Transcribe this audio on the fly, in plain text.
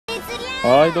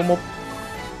はいどうも、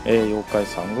妖怪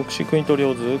三国志国盗りウ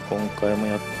ォーズ、今回も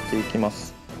やっていきま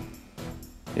す。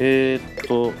ス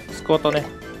コアタね、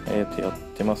やっ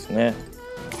てますね。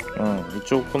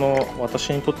一応この私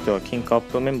にとっては金貨アッ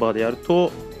プメンバーでやる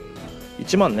と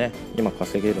1万ね今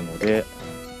稼げるので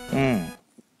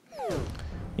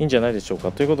いいんじゃないでしょう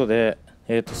か。ということで、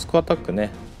スコアアタックね、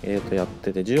やっ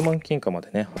てて10万金貨まで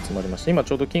ね集まりました。今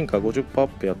ちょうど金貨 50% アッ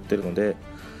プやってるので、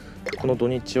この土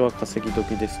日は稼ぎ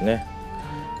時ですね。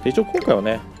で一応今回は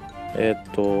ね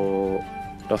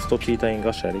ラストティーダイン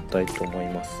ガシャやりたいと思い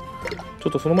ます。ちょ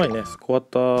っとその前にねスコア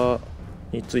タ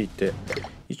について、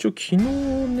一応昨日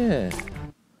ね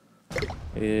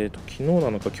昨日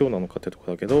なのか今日なのかってとこ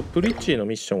だけど、プリッチーの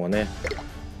ミッションはね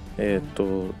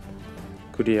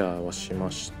クリアはし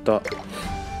ました。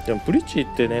でもプリッチ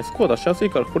ーってねスコア出しやすい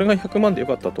からこれが100万でよ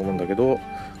かったと思うんだけど、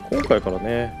今回から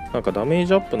ねなんかダメー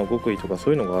ジアップの極意とか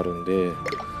そういうのがあるんで、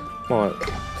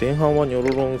前半はニョ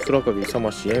ロロン、スラカギ、サ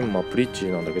マシ、エンマ、プリッチ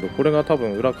ーなんだけど、これが多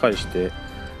分裏返して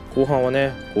後半は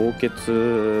ね豪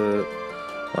傑、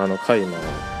カイマ、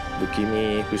不気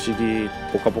味、不思議、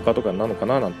ポカポカとかなのか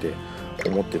ななんて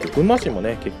思ってて、軍魔神も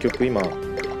ね結局今こ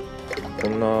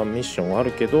んなミッションあ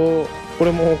るけど、こ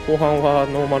れも後半は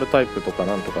ノーマルタイプとか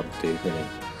なんとかっていう風に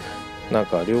なん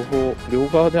か両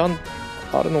側であ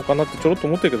るのかなってちょろっと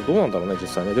思ってるけど、どうなんだろうね実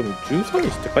際ね。でも13日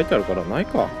って書いてあるからない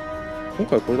か、今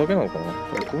回これだけなのかな。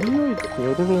とりあえずニ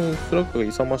ョロロン、スラカギ、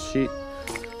イサマシ、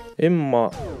エン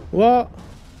マは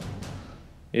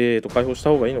解放した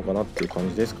方がいいのかなっていう感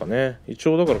じですかね。一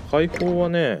応だから解放は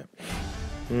ね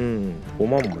5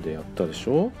万までやったでし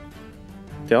ょ。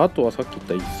であとはさっき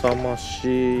言ったイサマ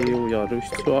シをやる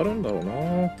必要あるんだろう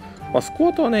な。スコ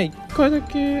アタはね1回だ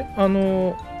け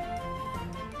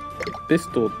ベ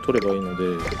ストを取ればいいので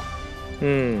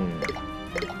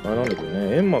あれなんだけど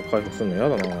ね、エンマ解放するのや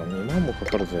だな。2万もか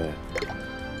かるぜ。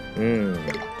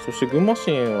そして群馬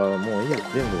神はもういいよ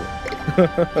全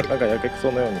部なんかやけく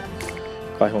そのように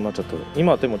解放になっちゃった。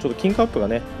今でもちょっと金貨アップが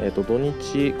ね土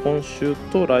日、今週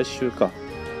と来週か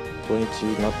土日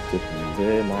になって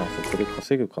るんで、そこで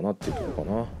稼ぐかなっていうところ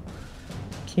かな。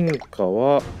金貨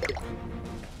は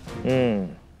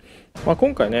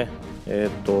今回ね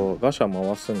ガシャ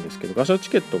回すんですけど、ガシャチ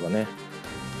ケットがね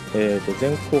前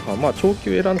後半長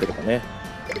級選んでればね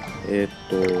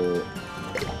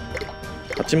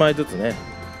8枚ずつね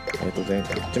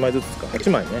8枚ずつか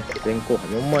8枚ね前後半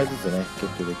4枚ずつねゲ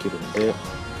ットできるんで、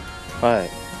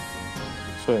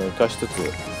そういうのを生かしつつ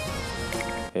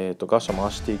ガシャ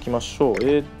回していきましょう。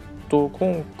今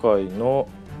回の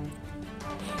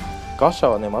ガシャ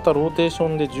はねまたローテーショ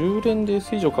ンで10連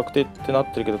S 以上確定ってな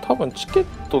ってるけど、多分チケッ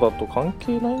トだと関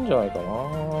係ないんじゃないかな。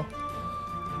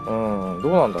ど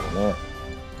うなんだろ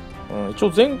うね。一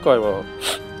応前回は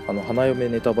花嫁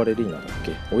ネタバレリーナだっ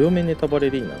け、お嫁ネタバ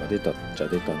レリーナが出たんだ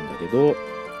けど、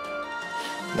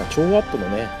超アップの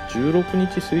ね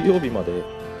16日水曜日まで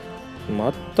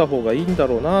待った方がいいんだ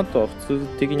ろうなとは普通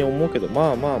的に思うけど、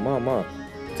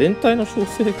全体の小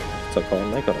生率は変わ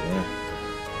らないからね。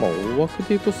大枠で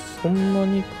言うとそんな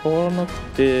に変わらなく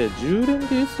て、10連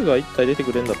で S が1体出て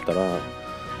くれるんだったら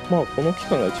この期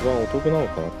間が一番お得なの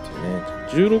かなっ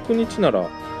ていうね。16日なら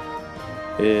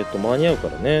間に合うか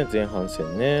らね、前半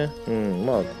戦ね。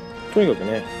とにかく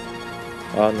ね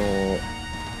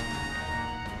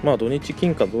土日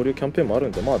金貨増量キャンペーンもある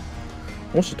んで、も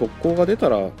し特攻が出た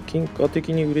ら金貨的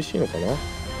に嬉しいのかな。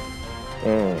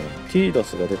ティーダ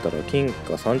スが出たら金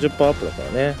貨 30% アップだか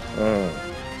らね。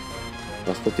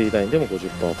ラストティーダインでも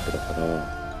 50% アップだか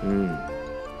ら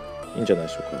いいんじゃない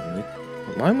でしょうかね。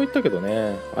前も言ったけど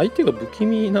ね、相手が不気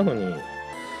味なのにっ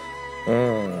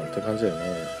て感じだよ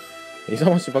ね。イサ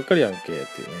マシばっかりやんけっていう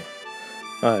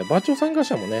ね。馬超参加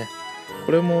者もね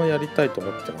これもやりたいと思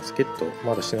ってますけど、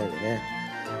まだしてないんでね。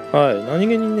何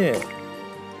気にね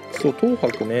東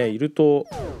博ねいると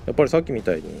やっぱりさっきみ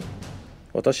たいに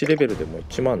私レベルでも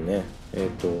1万ね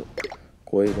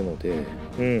超えるので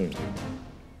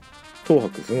東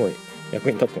博すごい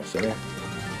役に立ってましたね。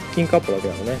金貨アップだけ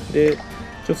なのね。で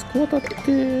スコアタって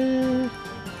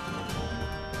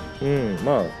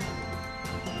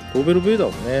ドーベルベイダ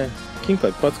ーもね金貨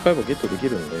いっぱい使えばゲットでき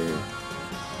るんでい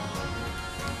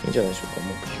いんじゃないでしょうか。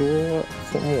目標は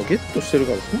もうゲットしてる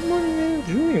からそんなにね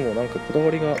順位もなんかこだ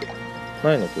わりが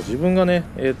ないのと、自分がね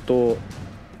ク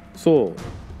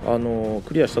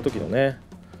リアした時のね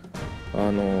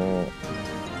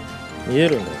見え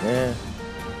るんだよね。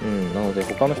なので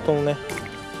他の人のね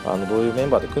どういうメン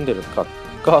バーで組んでるか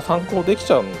が参考でき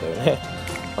ちゃうんだよね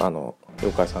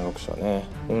妖怪三国志はね。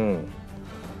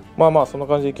そんな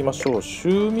感じでいきましょう。週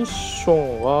ミッショ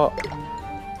ンは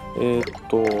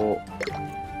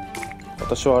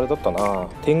私はあれだったな、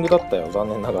天狗だったよ、残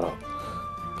念ながら。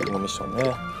ビンゴミッションね。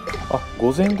あ、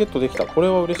5000ゲットできた。これ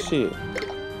は嬉しい。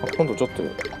今度ちょっと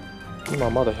今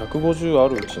まだ150あ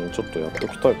るうちにちょっとやってお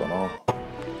きたいかな。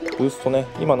ブーストね。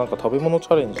今なんか食べ物チ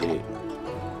ャレンジ、あ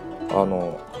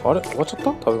れ終わっちゃった？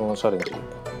食べ物チャレンジ終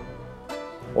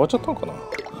わっちゃったのかな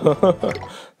なんか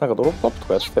ドロップアップと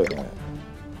かやってたよね。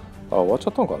終わっちゃ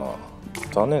ったのかな。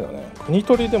残念だね。国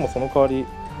取りでもその代わり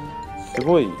す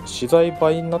ごい資材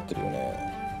倍になってるよね。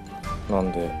なん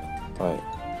で、は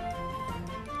い、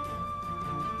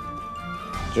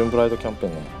ジュンブライドキャンペー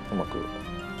ンね、うまく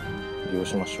利用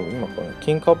しましょう。今これ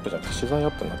金貨アップじゃなくて資材ア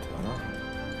ップになってたな。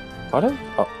あれ、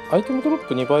アイテムドロッ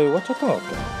プ2倍終わっちゃったんだっけ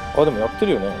な。でもやって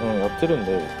るよね。やってるん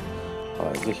で、は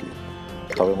い、ぜひ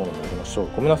食べ物にやりましょう。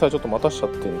ごめんなさい、ちょっと待たしちゃっ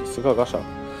てるんですが、ガシャい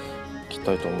き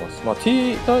たいと思います。テ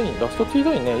ィーダイン、ラストティー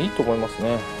ダインね、いいと思います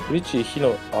ね。ブリッチ火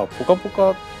の、ポカポ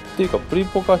カっていうか、プリ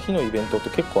ポカ火のイベントって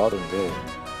結構あるんで、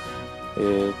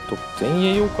前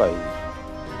衛妖怪、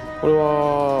これ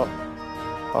は、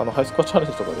ハイスコアチャレ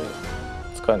ンジとかで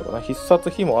使えるのかな。必殺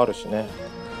火もあるしね。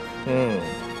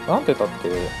なんて言ったって、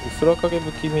薄ら影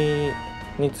不気味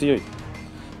に強い、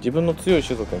自分の強い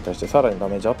種族に対してさらにダ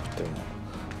メージアップっていうの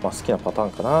も、好きなパター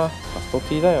ンかな。ラスト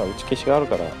ティーダインは打ち消しがある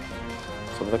から、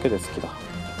それだけで好きだ。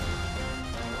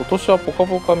今年はポカ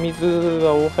ポカ水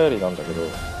が大流行りなんだけど、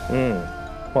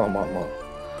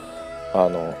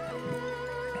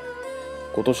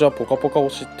今年はポカポカ推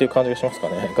しっていう感じがしますか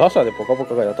ね。ガシャでポカポ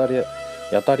カがやたりやだ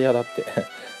って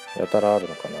やたらある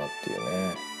のかなっていうね。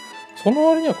その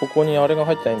割にはここにあれが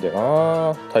入ってないんだよ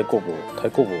な。対抗棒で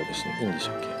しいいんでし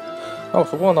たっけ。なんか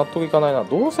そこは納得いかないな。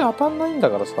どうせ当たんないんだ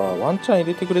からさ、ワンチャン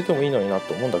入れてくれてもいいのになっ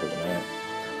て思うんだけどね。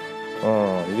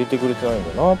入れてくれてないんだ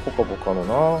よな、ポカポカの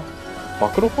な。マ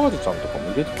クロファージちゃんとか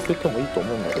も入れてくれてもいいと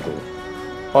思うんだけど。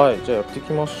はい、じゃあやってい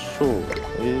きましょう。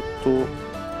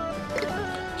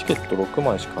チケット6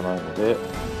枚しかないので、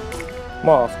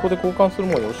あそこで交換する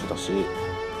もよしだし、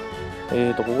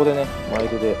ここでね、マイ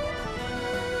ルで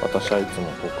私はいつも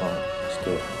交換して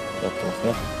やってます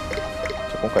ね。じ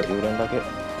ゃあ今回10連だけ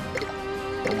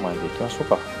4枚でいきましょう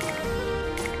か。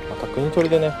また国取り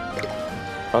でね、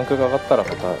ランクが上がったらま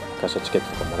たガシャチケッ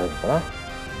トとかもらえるのかな。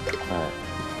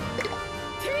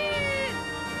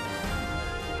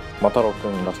また6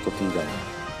分ラストティーダイン。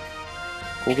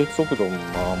攻撃速度も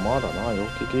まあだな、陽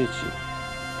気ゲージ。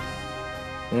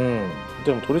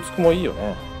でも取り付くもいいよ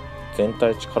ね。全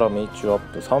体力命中アッ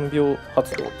プ、3秒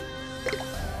発動。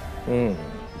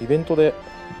イベントで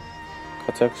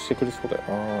活躍してくれそうだよ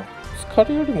な。疲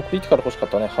れよりもクリティカル欲しかっ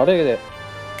たね。晴れで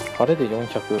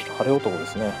400、晴れ男で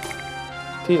すね。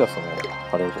ティーダスの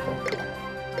晴れ男なんだ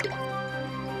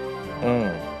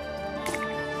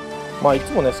よ。い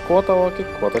つもね、スコアタは結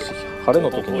構私、晴れ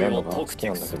の時にやるのが好き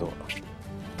なんだけど。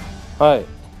はい、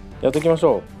やっていきまし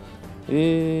ょう。さっ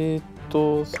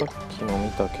きも見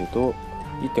たけど、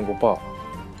1.5%、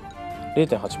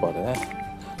0.8% でね。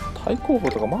対抗棒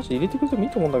とかマジ入れてくれてもいい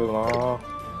と思うんだけどな。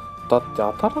だって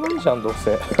当たらないじゃん、どう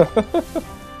せ。は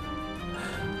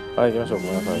い、行きましょう。ご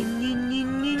めんなさい。う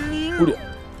りゃ。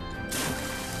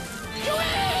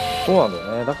そうなんだよ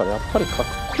ね。だからやっぱり確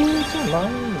定じゃない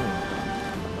んだよ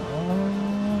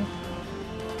な。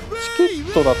チケ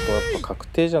ットだとやっぱ確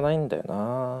定じゃないんだよ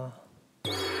な。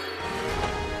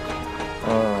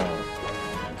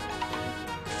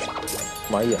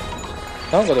いいや。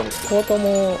なんかでもスコアタも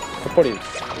やっぱり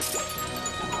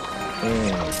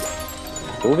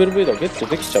ドーベルベイダーゲット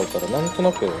できちゃうから、なんと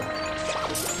なくも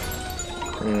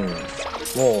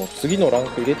う次のラン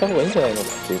ク入れた方がいいんじゃないのっ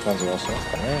ていう感じがしま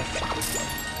すかね。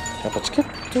やっぱチケ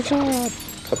ットじゃ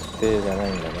確定じゃな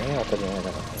いんだね。当たり前だか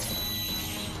らね。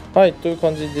はい、という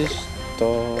感じでした。ち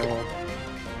ょ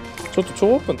っと超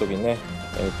オープンの時にね、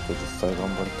実際頑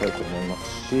張りたいと思いま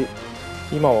すし、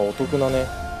今はお得なね、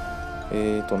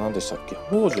何でしたっけ、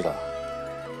宝珠だ。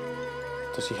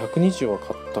私120は買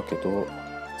ったけど、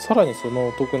さらにその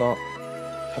お得な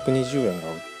120円が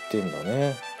売ってんだ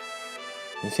ね。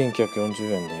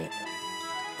2940円で、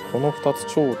この2つ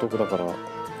超お得だから行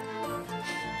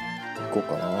こう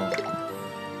かな。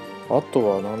あと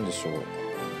は何でしょう、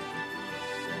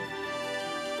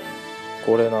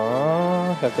これな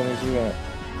ぁ、120円。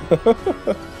で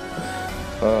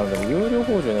も有料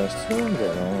宝珠ね、必要なんだ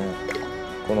よね、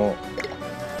この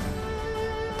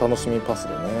楽しみパス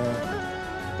でね。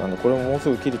なんでこれももうす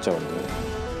ぐ切れちゃうんで、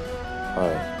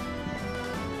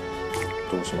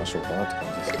どうしましょうかなって感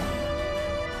じですね。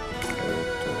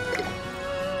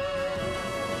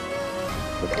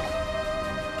これ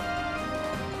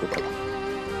か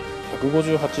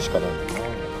158しかないんだよな。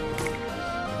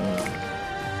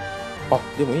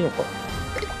でもいいのか。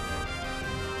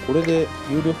ここれで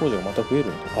有料表示がまた増えるん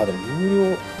だ。あ、でも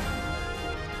有料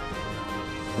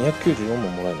294も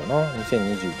もらえるんだな。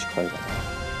2021回だ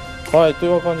な。はい、と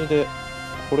いう感じで、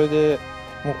これで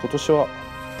もう今年は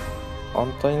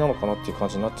安泰なのかなっていう感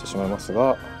じになってしまいます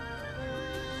が、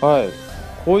はい、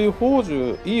こういう宝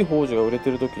珠、いい宝珠が売れて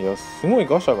る時にはすごい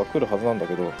ガシャが来るはずなんだ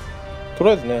けど、とり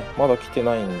あえずね、まだ来て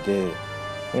ないんで、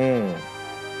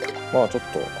まあちょっ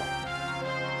と、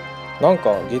なん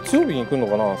か月曜日に来るの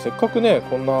かな。せっかくね、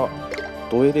こんな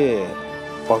ドエレ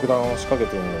爆弾を仕掛け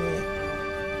てるの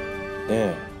に、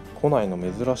ね、来ないの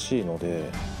珍しいので、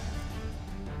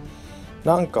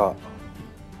なんか、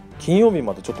金曜日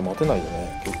までちょっと待てないよ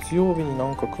ね。月曜日にな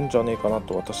んか来んじゃねえかな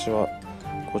と私は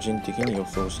個人的に予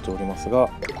想しておりますが、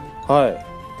はい、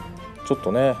ちょっ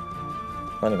とね、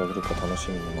何が来るか楽し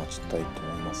みに待ちたいと思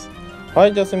います。は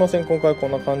い、じゃあすいません、今回こ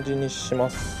んな感じにしま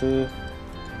す。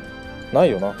ない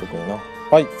よな、特にな。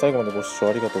はい、最後までご視聴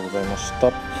ありがとうございました。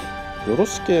よろ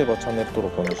しければチャンネル登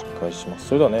録お願いします。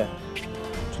それではね、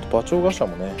ちょっと馬超ガシャ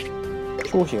もね、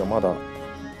消費がまだ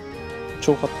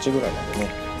超ハッチぐらいなんでね、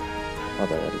ま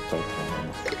だやりたいと思い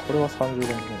ます。これは30連分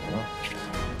だな。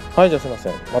はい、じゃあすいませ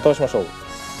ん。またお会いしましょう。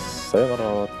さよなら。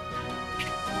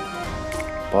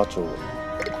馬超。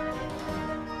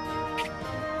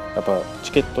やっぱ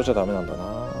チケットじゃダメなんだ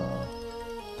な。